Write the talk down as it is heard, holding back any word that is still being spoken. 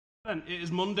It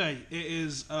is Monday. It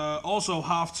is also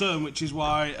half term, which is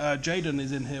why Jaden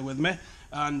is in here with me,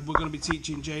 and we're going to be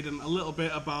teaching Jaden a little bit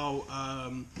about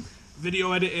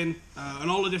video editing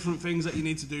and all the different things that you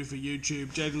need to do for YouTube.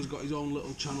 Jaden's got his own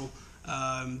little channel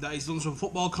that he's done some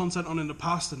football content on in the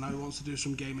past, and now he wants to do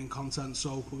some gaming content.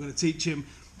 So we're going to teach him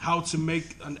how to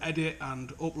make and edit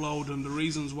and upload, and the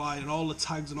reasons why, and all the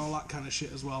tags and all that kind of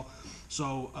shit as well.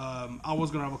 So I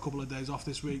was going to have a couple of days off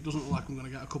this week. Doesn't look like I'm going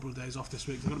to get a couple of days off this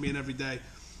week. I'm going to be in every day.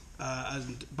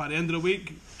 And by the end of the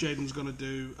week, Jaden's going to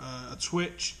do a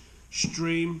Twitch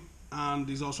stream, and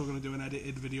he's also going to do an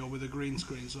edited video with a green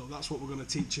screen. So that's what we're going to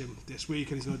teach him this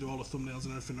week, and he's going to do all the thumbnails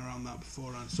and everything around that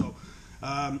beforehand. So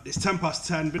it's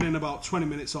 10:10, been in about 20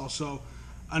 minutes or so,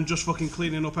 and just fucking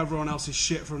cleaning up everyone else's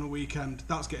shit from the weekend.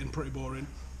 That's getting pretty boring.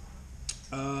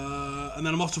 And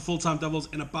then I'm off to Full-Time Devils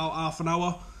in about half an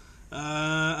hour.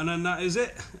 And then that is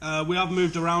it. We have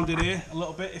moved around in here a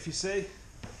little bit, if you see,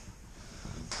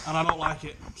 and I don't like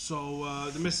it. So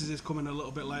the missus is coming a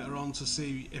little bit later on to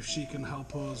see if she can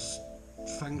help us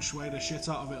feng shui the shit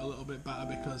out of it a little bit better,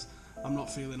 because I'm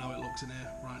not feeling how it looks in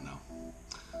here right now.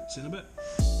 See you in a bit.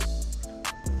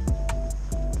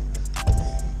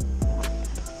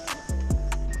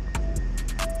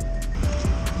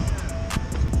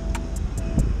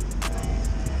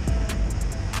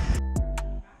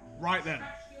 Right then,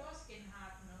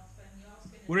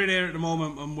 we're in here at the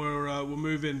moment, and we're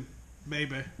moving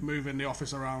the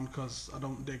office around because I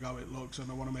don't dig how it looks,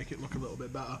 and I want to make it look a little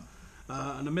bit better.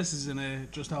 And the missus is in here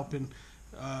just helping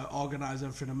organise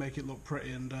everything and make it look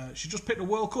pretty. And she just picked the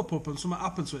World Cup up, and something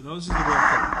happened to it. Now, this is the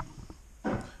World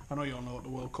Cup. I know you all know what the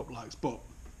World Cup likes, but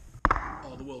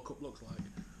or the World Cup looks like.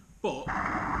 But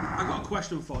I got a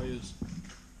question for you.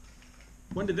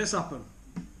 When did this happen?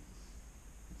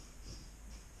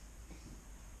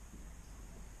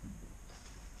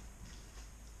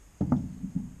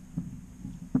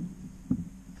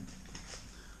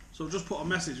 So just put a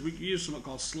message. We use something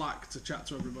called Slack to chat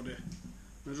to everybody.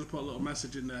 And I just put a little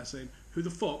message in there saying, "Who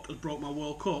the fuck has broke my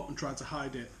World Cup and tried to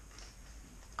hide it?"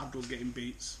 Abdul's getting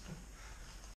beats.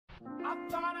 I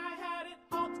thought I had it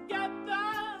all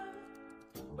together,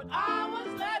 but I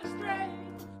was led astray.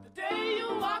 The day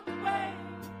you walked away,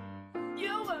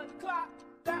 you were the clock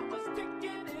that was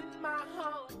ticking in my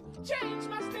heart. Changed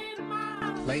my state of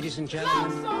mind. Ladies and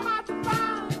gentlemen, so hard to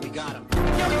find. we got him.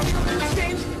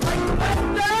 Changed like the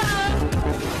weather.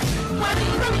 When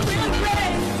it comes to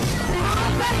rain,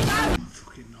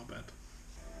 Fucking knobhead.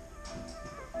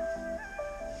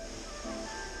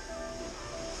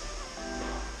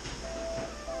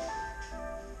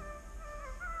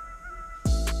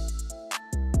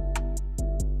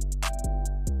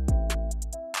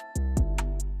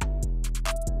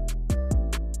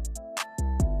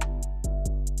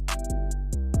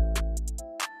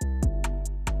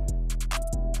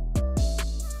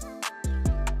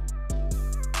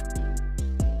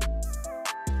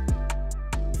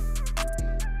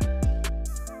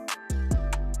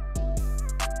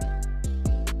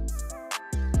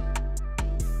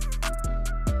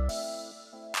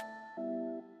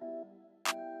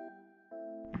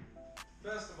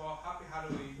 First of all, happy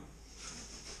Halloween.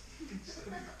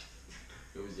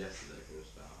 It was yesterday for a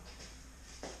start.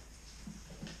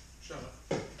 Shut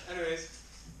up. Anyways,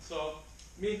 so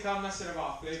me and Cam messing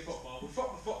about, playing football. We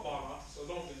fucked the football off, so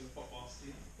don't do the football,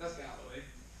 Steve. Let's get out of the way.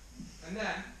 And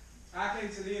then I came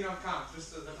to lean on Cam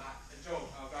just as a joke.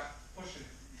 I was like pushing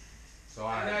him.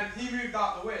 And then he moved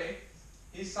out the way.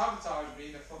 He sabotaged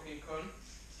me, the fucking cunt.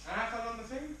 And I fell on the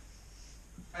thing.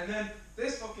 And then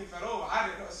this fucking fell over. I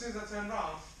didn't know. As soon as I turned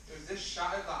around, it was this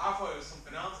shattered. Like, I thought it was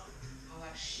something else. I was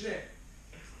like, shit.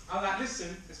 I was like,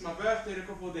 listen, it's my birthday in a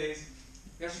couple of days.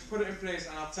 Let's just put it in place,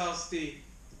 and I'll tell Steve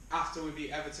after we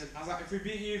beat Everton. I was like, if we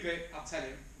beat Juve, I'll tell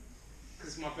him.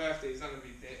 Because it's my birthday, he's not going to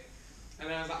be dick. And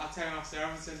then I was like, I'll tell him after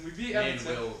Everton. We beat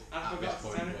Everton, and I forgot to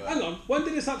tell him. Hang on, when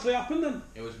did this actually happen then?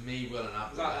 It was me, Will, and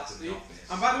Abdul Like left last in the week.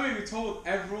 office. And by the way, we told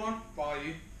everyone bar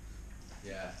you.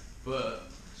 Yeah, but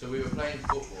so we were playing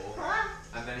football,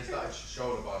 and then he started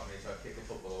shoulder barging me, so I kicked the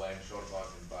football away and shoulder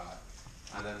barged him back.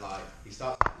 And then like he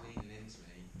starts leaning into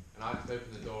me, and I just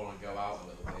open the door and go out a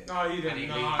little bit. No, you And he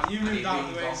didn't. No, leaned- you and he moved out of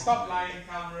leaned the way. on Stop me. lying,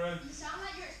 Cameron. You sound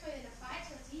like you're explaining a fight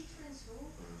to a teacher in school.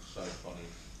 It was so funny.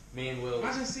 Me and Will,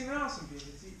 Imagine seeing Howson being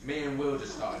a teacher. me and Will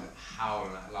just started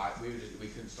howling. Like we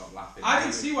couldn't stop laughing. I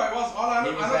didn't see what it was. All I He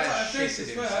looked was at there her faces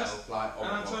shitting first, himself, like, oh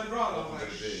and my I God, turned around. I what was am I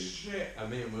like, gonna do? shit. And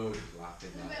me and Will were just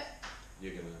laughing. But Like,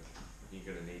 you're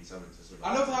gonna need something to survive.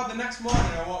 I love how the next morning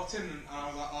I walked in and I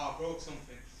was like, oh, I broke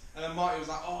something. And then Marty was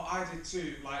like, oh, I did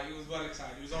too. Like, he was well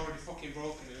excited. He was already fucking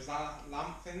broken. It was that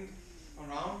lamp thing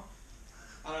around.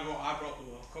 And I go, I broke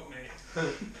the World Cup, mate.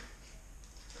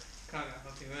 Can't get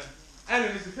nothing there.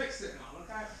 Anyways, we fixed it now, look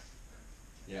at it.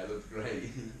 Yeah, it looks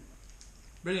great.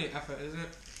 Brilliant effort, isn't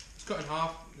it? It's cut in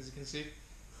half, as you can see.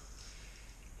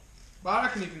 But I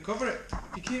reckon you can cover it.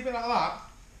 If you keep it like that,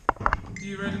 do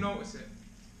you really notice it?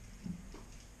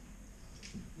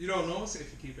 You don't notice it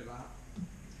if you keep it like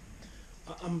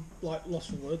that. I'm like lost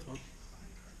for words, man.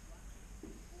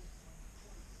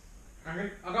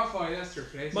 I got 4 years to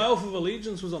replace My it. Oath of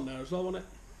Allegiance was on there as well, wasn't it?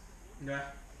 Yeah.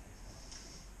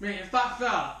 Mate, if that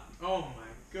fell, oh my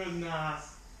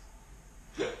goodness.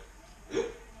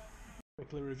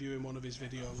 Quickly reviewing one of his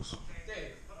videos.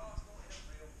 Dave,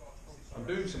 I'm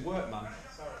doing some work, man.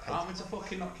 I'm meant to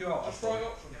fucking knock you out. throw it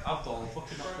up for me. I've done.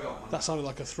 Fucking knock you out, man. That sounded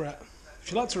like a threat.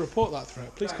 If you'd like to report that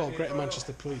threat, please call Greater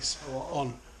Manchester Police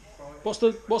on. What's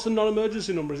the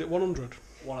non-emergency number? Is it 100?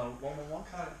 111.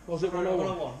 Was it 101?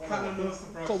 101. Can't knows the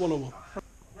price. Call 101.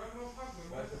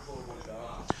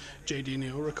 JD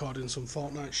Neo recording some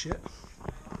Fortnite shit.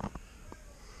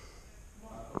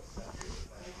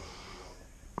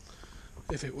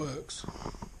 If it works.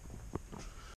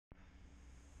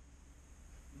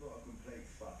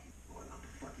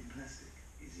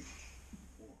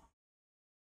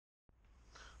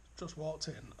 Just walked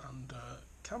in and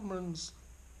Cameron's,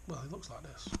 well, he looks like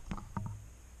this.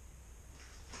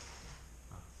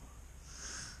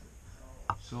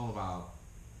 It's all about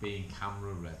being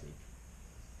camera ready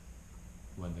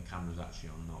when the camera's actually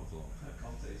on, not a vlog.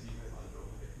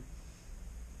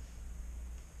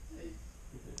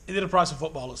 He did a price of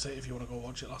football at City. If you want to go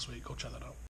watch it last week, go check that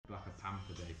out. Like a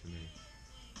pamper day for me.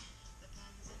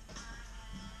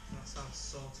 That sounds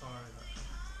so tiring.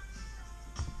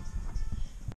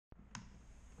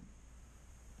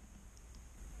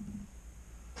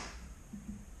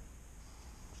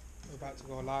 We're about to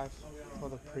go live for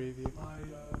the preview.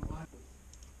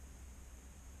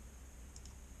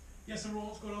 Yes, everyone,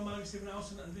 what's going on? My name is Stephen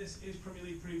Howson and this is Premier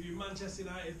League Preview. Manchester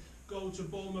United go to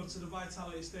Bournemouth to the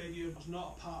Vitality Stadium. It's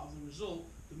not a part of the result.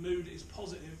 The mood is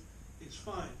positive. It's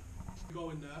fine. We're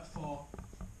going there for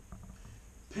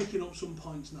picking up some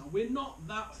points now. We're not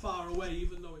that far away,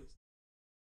 even though it's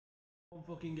one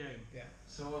fucking game. Yeah.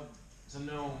 So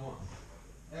no one won.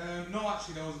 No,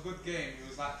 actually, there was a good game. It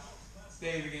was like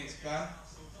Dave against Ben,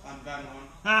 and Ben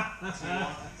won.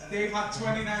 2-1. Dave had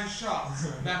 29 shots,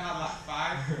 Ben had like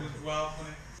 5. It was well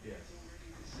funny.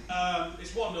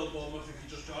 It's 1-0 Bournemouth if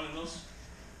you're just joining us.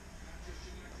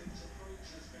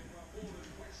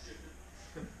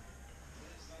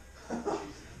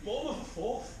 Bournemouth are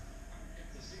fourth.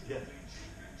 Yeah.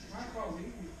 Why can't we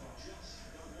be first?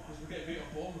 Because we're getting beat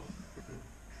up Bournemouth.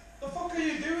 The fuck are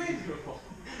you doing?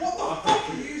 What the fuck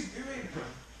are you doing? I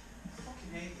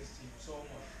fucking hate this team so much.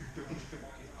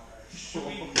 Should we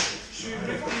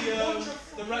pick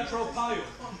the retro pile?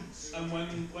 And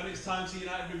when it's time to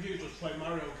United review, just play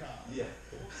Mario Kart. Yeah.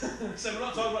 So we're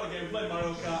not talking about the game, play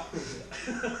Mario Kart.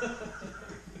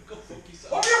 Go fuck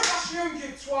yourself. What are you passion,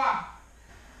 you twat?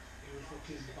 He was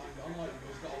fucking bang on like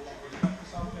he's got a lot of respect for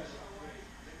Southgate.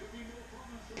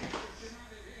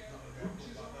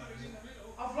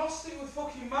 I've lost it with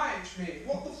fucking Matic, mate.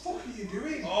 What the fuck are you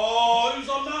doing? Oh, who's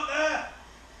on that there?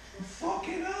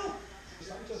 Fucking hell.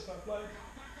 Sanchez, fair play.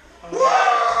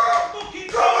 Fucking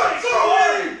come on,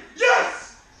 Zoe!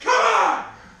 Yes! Come on!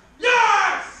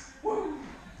 Yes! Woo!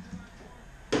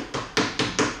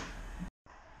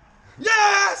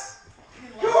 Yes!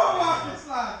 Come on, Marcus,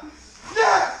 lad!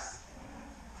 Yes!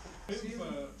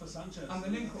 For Sanchez. And the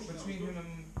link up between him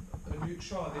and Luke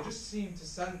Shaw, they just seem to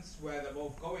sense where they're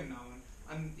both going now.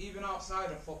 And even outside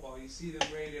of football, you see them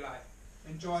really like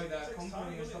enjoy their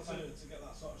company and stuff like that. To get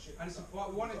that sort of shit. And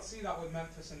we wanted to see that with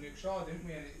Memphis and Luke Shaw, didn't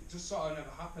we? And it just sort of never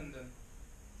happened. And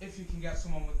if you can get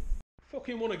someone with...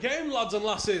 Fucking won a game, lads and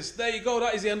lasses. There you go,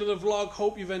 that is the end of the vlog.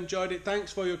 Hope you've enjoyed it.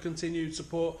 Thanks for your continued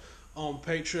support on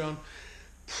Patreon.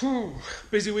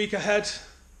 Busy week ahead.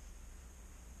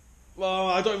 Well,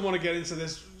 I don't even want to get into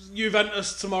this.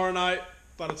 Juventus tomorrow night,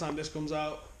 by the time this comes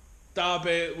out.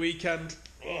 Derby weekend.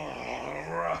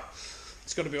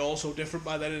 It's going to be all so different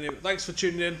by then anyway. Thanks for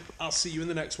tuning in. I'll see you in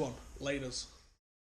the next one. Laters.